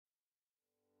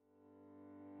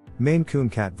Maine Coon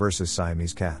cat versus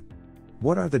Siamese cat.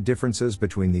 What are the differences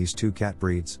between these two cat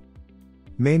breeds?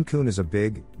 Maine Coon is a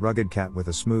big, rugged cat with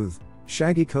a smooth,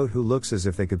 shaggy coat who looks as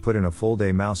if they could put in a full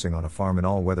day mousing on a farm in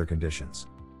all weather conditions.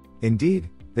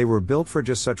 Indeed, they were built for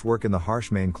just such work in the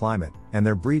harsh Maine climate, and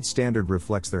their breed standard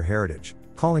reflects their heritage,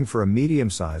 calling for a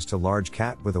medium-sized to large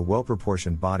cat with a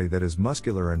well-proportioned body that is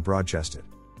muscular and broad-chested.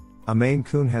 A Maine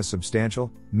Coon has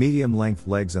substantial, medium-length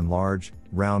legs and large,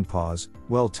 round paws,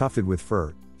 well tufted with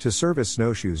fur, to serve as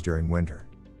snowshoes during winter.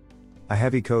 A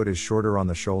heavy coat is shorter on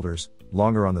the shoulders,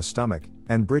 longer on the stomach,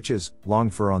 and britches,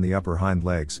 long fur on the upper hind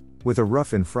legs, with a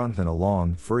ruff in front and a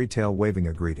long, furry tail waving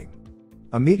a greeting.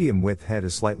 A medium-width head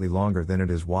is slightly longer than it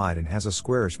is wide and has a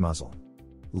squarish muzzle.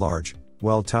 Large,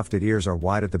 well-tufted ears are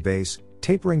wide at the base,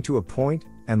 tapering to a point,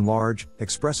 and large,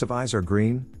 expressive eyes are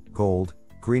green, gold,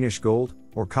 greenish-gold,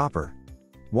 or copper.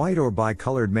 White or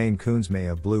bi-colored Maine Coons may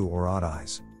have blue or odd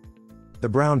eyes. The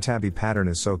brown tabby pattern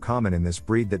is so common in this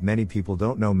breed that many people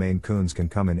don't know Maine Coons can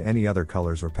come in any other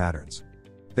colors or patterns.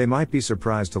 They might be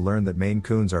surprised to learn that Maine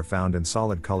Coons are found in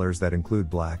solid colors that include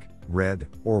black, red,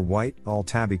 or white, all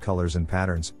tabby colors and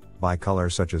patterns,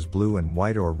 bicolor such as blue and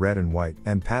white or red and white,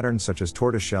 and patterns such as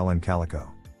tortoiseshell and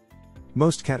calico.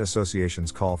 Most cat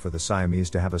associations call for the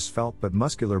Siamese to have a svelte but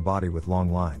muscular body with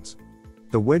long lines.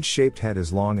 The wedge-shaped head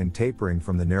is long and tapering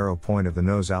from the narrow point of the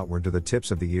nose outward to the tips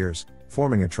of the ears,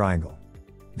 forming a triangle.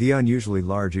 The unusually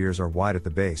large ears are wide at the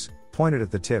base, pointed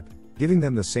at the tip, giving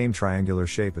them the same triangular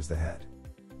shape as the head.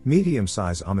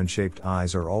 Medium-sized almond-shaped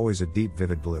eyes are always a deep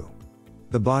vivid blue.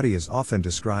 The body is often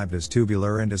described as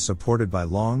tubular and is supported by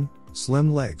long,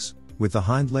 slim legs, with the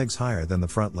hind legs higher than the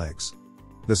front legs.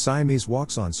 The Siamese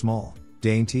walks on small,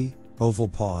 dainty, oval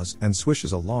paws and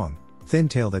swishes a long, thin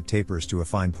tail that tapers to a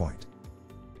fine point.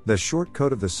 The short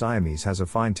coat of the Siamese has a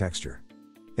fine texture.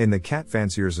 In the Cat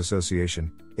Fanciers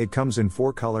Association, it comes in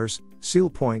 4 colors: seal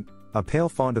point, a pale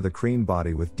fawn to the cream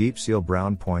body with deep seal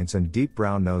brown points and deep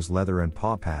brown nose leather and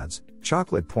paw pads,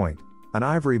 chocolate point, an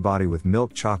ivory body with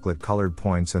milk chocolate colored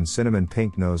points and cinnamon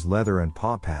pink nose leather and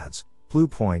paw pads, blue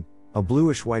point, a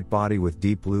bluish white body with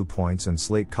deep blue points and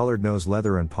slate colored nose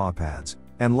leather and paw pads,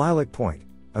 and lilac point,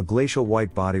 a glacial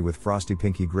white body with frosty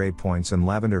pinky gray points and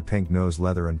lavender pink nose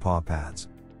leather and paw pads.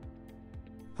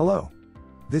 Hello.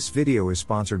 This video is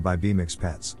sponsored by BMX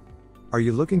Pets. Are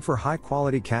you looking for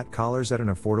high-quality cat collars at an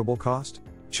affordable cost?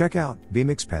 Check out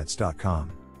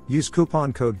bmxpets.com. Use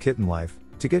coupon code KittenLife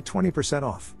to get 20%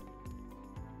 off.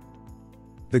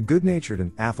 The good-natured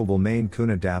and affable Maine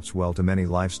Coon adapts well to many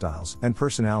lifestyles and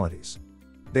personalities.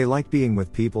 They like being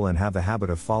with people and have the habit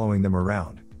of following them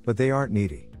around, but they aren't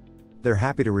needy. They're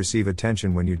happy to receive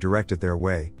attention when you direct it their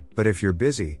way, but if you're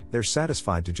busy, they're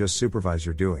satisfied to just supervise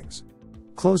your doings.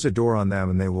 Close a door on them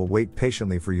and they will wait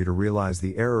patiently for you to realize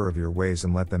the error of your ways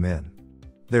and let them in.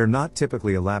 They're not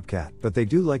typically a lap cat, but they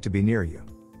do like to be near you.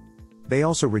 They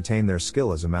also retain their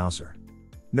skill as a mouser.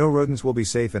 No rodents will be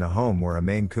safe in a home where a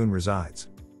Maine Coon resides.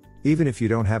 Even if you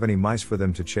don't have any mice for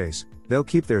them to chase, they'll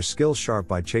keep their skills sharp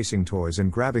by chasing toys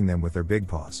and grabbing them with their big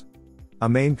paws. A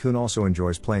Maine Coon also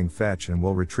enjoys playing fetch and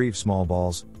will retrieve small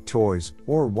balls, toys,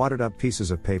 or wadded up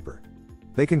pieces of paper.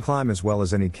 They can climb as well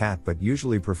as any cat but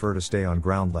usually prefer to stay on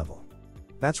ground level.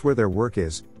 That's where their work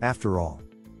is, after all.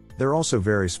 They're also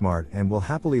very smart and will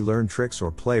happily learn tricks or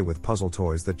play with puzzle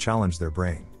toys that challenge their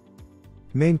brain.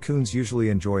 Maine Coons usually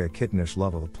enjoy a kittenish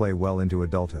love of play well into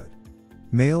adulthood.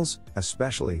 Males,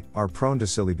 especially, are prone to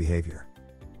silly behavior.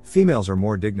 Females are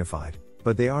more dignified,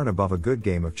 but they aren't above a good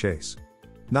game of chase.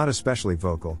 Not especially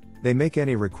vocal, they make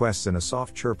any requests in a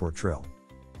soft chirp or trill.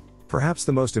 Perhaps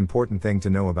the most important thing to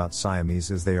know about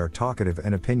Siamese is they are talkative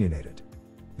and opinionated.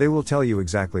 They will tell you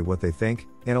exactly what they think,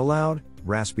 in a loud,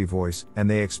 raspy voice, and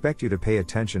they expect you to pay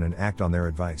attention and act on their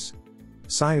advice.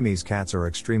 Siamese cats are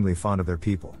extremely fond of their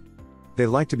people. They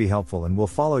like to be helpful and will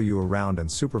follow you around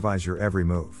and supervise your every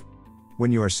move.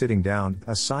 When you are sitting down,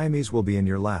 a Siamese will be in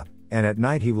your lap, and at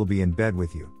night he will be in bed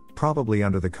with you, probably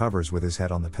under the covers with his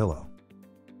head on the pillow.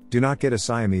 Do not get a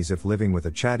Siamese if living with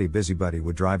a chatty busybody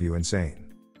would drive you insane.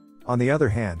 On the other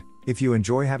hand, if you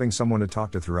enjoy having someone to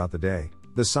talk to throughout the day,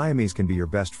 the Siamese can be your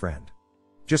best friend.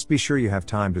 Just be sure you have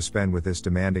time to spend with this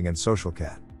demanding and social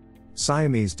cat.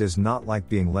 Siamese does not like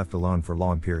being left alone for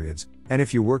long periods, and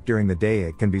if you work during the day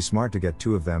it can be smart to get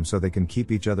 2 of them so they can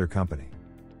keep each other company.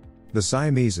 The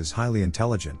Siamese is highly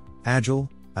intelligent,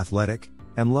 agile, athletic,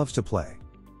 and loves to play.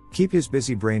 Keep his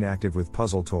busy brain active with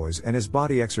puzzle toys and his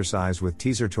body exercised with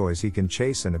teaser toys he can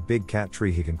chase and a big cat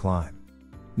tree he can climb.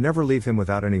 Never leave him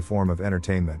without any form of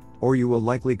entertainment, or you will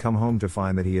likely come home to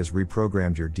find that he has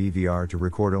reprogrammed your DVR to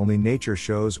record only nature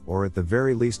shows or at the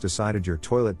very least decided your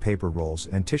toilet paper rolls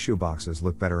and tissue boxes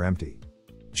look better empty.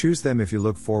 Choose them if you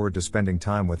look forward to spending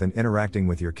time with and interacting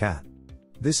with your cat.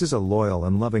 This is a loyal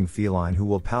and loving feline who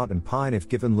will pout and pine if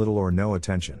given little or no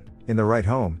attention. In the right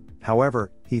home,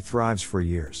 however, he thrives for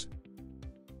years.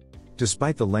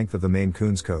 Despite the length of the Maine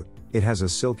Coon's coat, it has a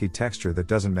silky texture that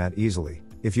doesn't mat easily,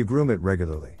 if you groom it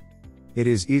regularly. It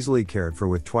is easily cared for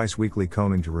with twice weekly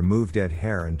combing to remove dead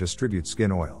hair and distribute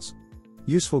skin oils.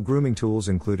 Useful grooming tools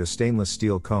include a stainless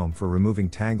steel comb for removing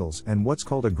tangles and what's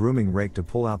called a grooming rake to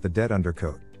pull out the dead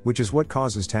undercoat, which is what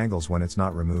causes tangles when it's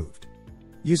not removed.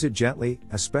 Use it gently,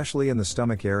 especially in the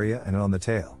stomach area and on the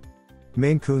tail.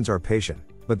 Maine Coons are patient,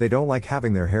 but they don't like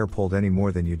having their hair pulled any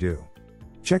more than you do.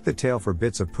 Check the tail for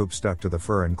bits of poop stuck to the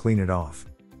fur and clean it off.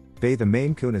 Bathe a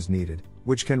Maine Coon as needed,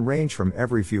 which can range from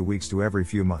every few weeks to every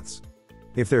few months.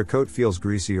 If their coat feels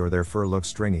greasy or their fur looks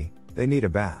stringy, they need a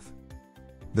bath.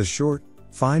 The short,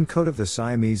 fine coat of the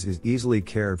Siamese is easily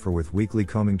cared for with weekly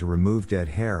combing to remove dead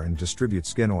hair and distribute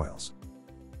skin oils.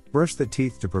 Brush the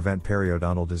teeth to prevent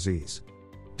periodontal disease.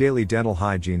 Daily dental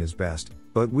hygiene is best,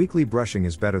 but weekly brushing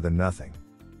is better than nothing.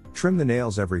 Trim the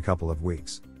nails every couple of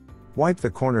weeks. Wipe the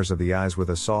corners of the eyes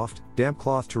with a soft, damp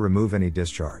cloth to remove any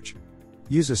discharge.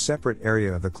 Use a separate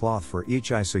area of the cloth for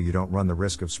each eye so you don't run the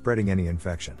risk of spreading any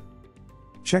infection.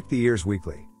 Check the ears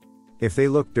weekly. If they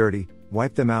look dirty,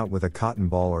 wipe them out with a cotton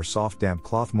ball or soft damp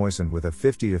cloth moistened with a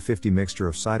 50-50 mixture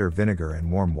of cider vinegar and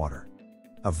warm water.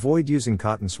 Avoid using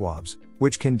cotton swabs,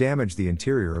 which can damage the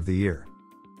interior of the ear.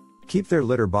 Keep their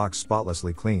litter box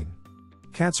spotlessly clean.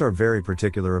 Cats are very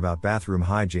particular about bathroom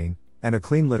hygiene, and a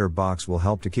clean litter box will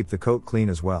help to keep the coat clean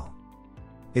as well.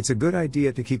 It's a good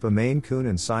idea to keep a Maine Coon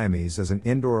and Siamese as an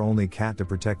indoor-only cat to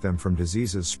protect them from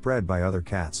diseases spread by other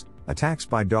cats, attacks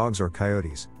by dogs or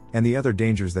coyotes, and the other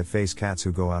dangers that face cats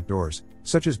who go outdoors,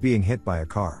 such as being hit by a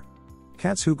car.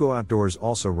 Cats who go outdoors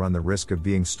also run the risk of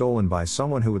being stolen by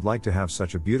someone who would like to have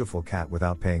such a beautiful cat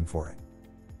without paying for it.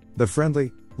 The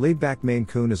friendly, laid-back Maine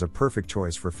Coon is a perfect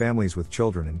choice for families with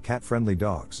children and cat-friendly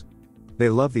dogs. They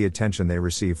love the attention they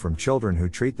receive from children who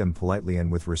treat them politely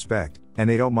and with respect, and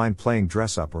they don't mind playing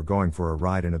dress-up or going for a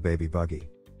ride in a baby buggy.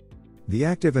 The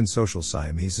active and social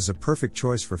Siamese is a perfect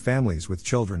choice for families with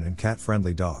children and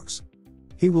cat-friendly dogs.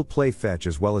 He will play fetch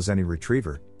as well as any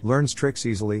retriever, learns tricks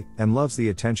easily, and loves the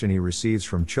attention he receives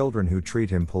from children who treat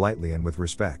him politely and with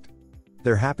respect.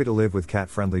 They're happy to live with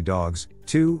cat-friendly dogs,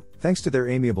 too, thanks to their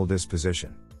amiable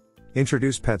disposition.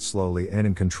 Introduce pets slowly and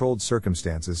in controlled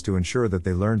circumstances to ensure that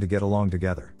they learn to get along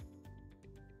together.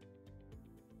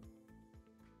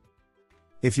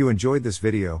 If you enjoyed this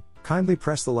video, kindly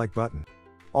press the like button.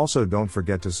 Also, don't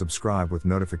forget to subscribe with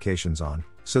notifications on,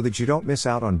 so that you don't miss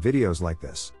out on videos like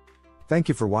this. Thank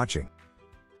you for watching.